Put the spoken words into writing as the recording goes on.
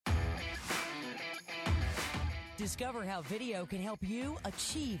Discover how video can help you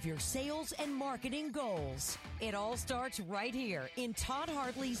achieve your sales and marketing goals. It all starts right here in Todd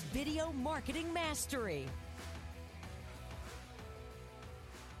Hartley's Video Marketing Mastery.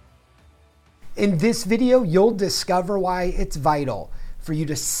 In this video, you'll discover why it's vital for you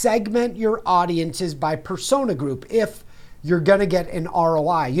to segment your audiences by persona group if you're going to get an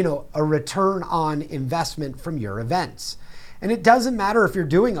ROI, a return on investment from your events. And it doesn't matter if you're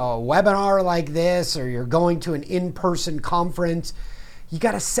doing a webinar like this or you're going to an in-person conference, you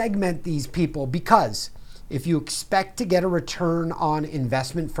got to segment these people, because if you expect to get a return on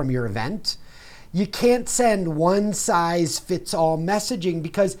investment from your event, you can't send one-size-fits-all messaging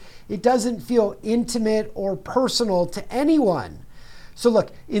because it doesn't feel intimate or personal to anyone. So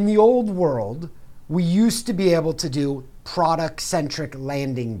look, in the old world, we used to be able to do product-centric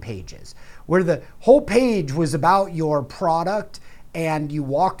landing pages where the whole page was about your product and you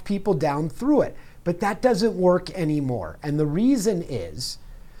walked people down through it. But that doesn't work anymore. And the reason is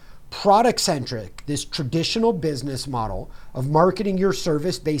product-centric, this traditional business model of marketing your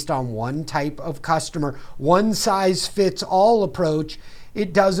service based on one type of customer, one-size-fits-all approach,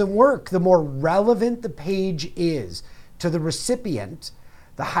 it doesn't work. The more relevant the page is to the recipient,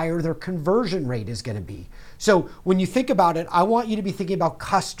 the higher their conversion rate is going to be. So when you think about it, I want you to be thinking about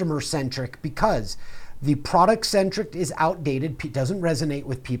customer-centric, because the product-centric is outdated, doesn't resonate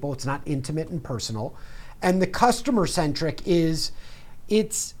with people, it's not intimate and personal. And the customer-centric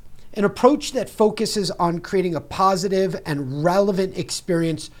it's an approach that focuses on creating a positive and relevant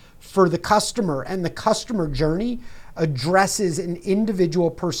experience for the customer, and the customer journey addresses an individual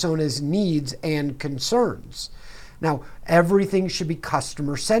persona's needs and concerns. Now, everything should be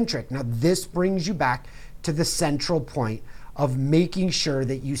customer-centric. Now, this brings you back to the central point of making sure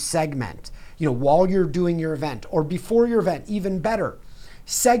that you segment, while you're doing your event or before your event, even better,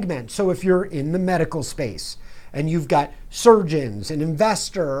 segment. So if you're in the medical space and you've got surgeons, an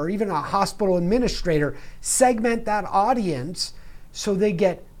investor, or even a hospital administrator, segment that audience so they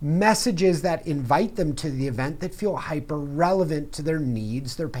get messages that invite them to the event that feel hyper relevant to their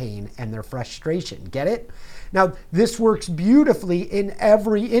needs, their pain, and their frustration. Get it? Now, this works beautifully in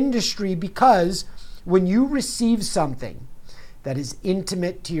every industry, because when you receive something that is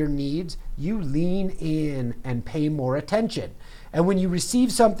intimate to your needs, you lean in and pay more attention. And when you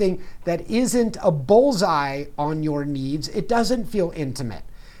receive something that isn't a bullseye on your needs, it doesn't feel intimate.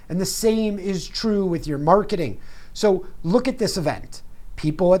 And the same is true with your marketing. So look at this event.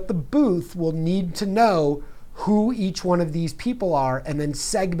 People at the booth will need to know who each one of these people are and then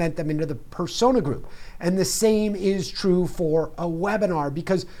segment them into the persona group. And the same is true for a webinar,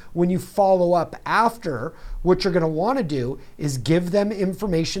 because when you follow up after, what you're going to want to do is give them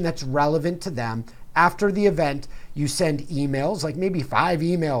information that's relevant to them. After the event, you send emails, like maybe 5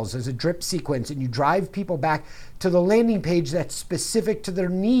 emails as a drip sequence, and you drive people back to the landing page that's specific to their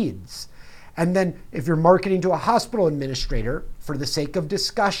needs. And then if you're marketing to a hospital administrator, for the sake of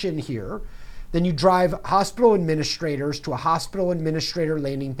discussion here, then you drive hospital administrators to a hospital administrator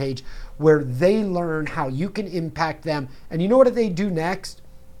landing page where they learn how you can impact them. And you know what they do next?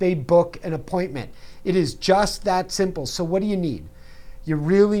 They book an appointment. It is just that simple. So what do you need? You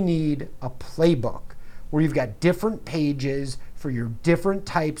really need a playbook where you've got different pages for your different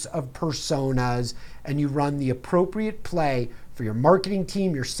types of personas, and you run the appropriate play for your marketing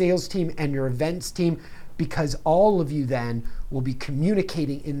team, your sales team, and your events team, because all of you then will be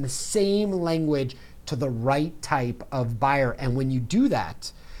communicating in the same language to the right type of buyer. And when you do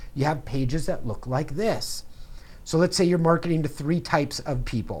that, you have pages that look like this. So let's say you're marketing to 3 types of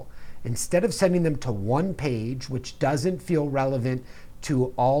people. Instead of sending them to one page, which doesn't feel relevant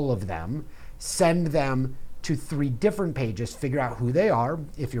to all of them, send them to 3 different pages. Figure out who they are.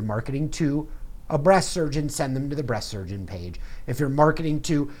 If you're marketing to a breast surgeon, send them to the breast surgeon page. If you're marketing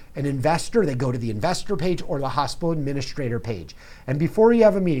to an investor, they go to the investor page or the hospital administrator page. And before you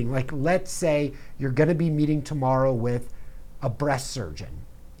have a meeting, like let's say you're going to be meeting tomorrow with a breast surgeon,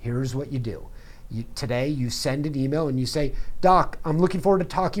 here's what you do. Today you send an email and you say, Doc, I'm looking forward to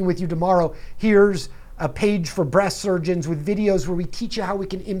talking with you tomorrow. Here's a page for breast surgeons with videos where we teach you how we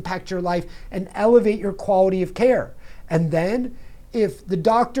can impact your life and elevate your quality of care. And then if the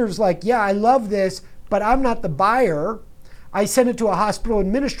doctor's like, yeah, I love this, but I'm not the buyer, I send it to a hospital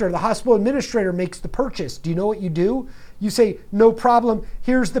administrator. The hospital administrator makes the purchase. Do you know what you do? You say, no problem,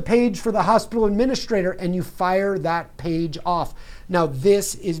 here's the page for the hospital administrator, and you fire that page off. Now,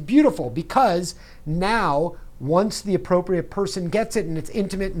 this is beautiful, because now, once the appropriate person gets it and it's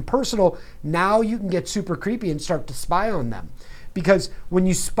intimate and personal, now you can get super creepy and start to spy on them. Because when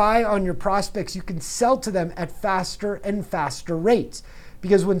you spy on your prospects, you can sell to them at faster and faster rates.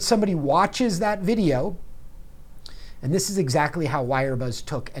 Because when somebody watches that video And this is exactly how WireBuzz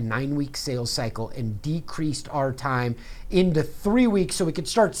took a 9-week sales cycle and decreased our time into 3 weeks so we could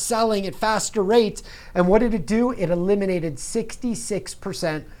start selling at faster rates. And what did it do? It eliminated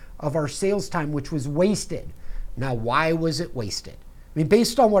 66% of our sales time, which was wasted. Now, why was it wasted? I mean,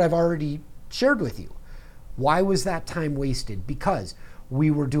 based on what I've already shared with you, why was that time wasted? Because we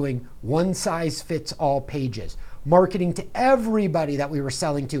were doing one-size-fits-all pages, marketing to everybody that we were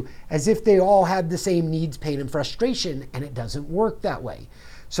selling to as if they all had the same needs, pain, and frustration, and it doesn't work that way.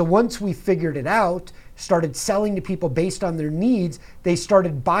 So once we figured it out, started selling to people based on their needs, they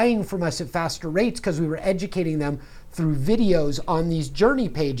started buying from us at faster rates because we were educating them through videos on these journey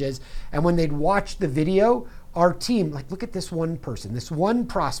pages. And when they'd watch the video, our team, like, look at this one person, this one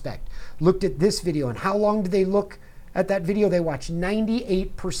prospect looked at this video, and how long did they look at that video? They watched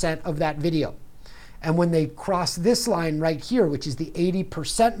 98% of that video. And when they cross this line right here, which is the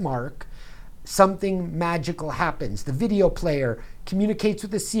 80% mark, something magical happens. The video player communicates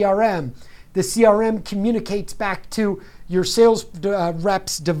with the CRM. The CRM communicates back to your sales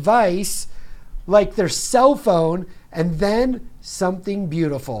rep's device, like their cell phone, and then something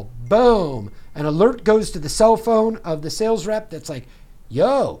beautiful. Boom. An alert goes to the cell phone of the sales rep that's like,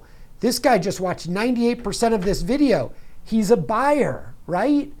 yo, this guy just watched 98% of this video. He's a buyer,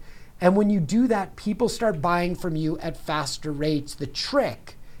 right? And when you do that, people start buying from you at faster rates. The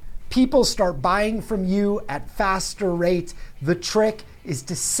trick, people start buying from you at faster rates. The trick is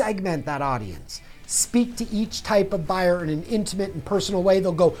to segment that audience. Speak to each type of buyer in an intimate and personal way.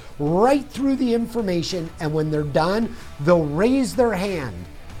 They'll go right through the information, and when they're done, they'll raise their hand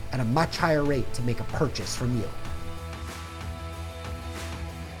at a much higher rate to make a purchase from you.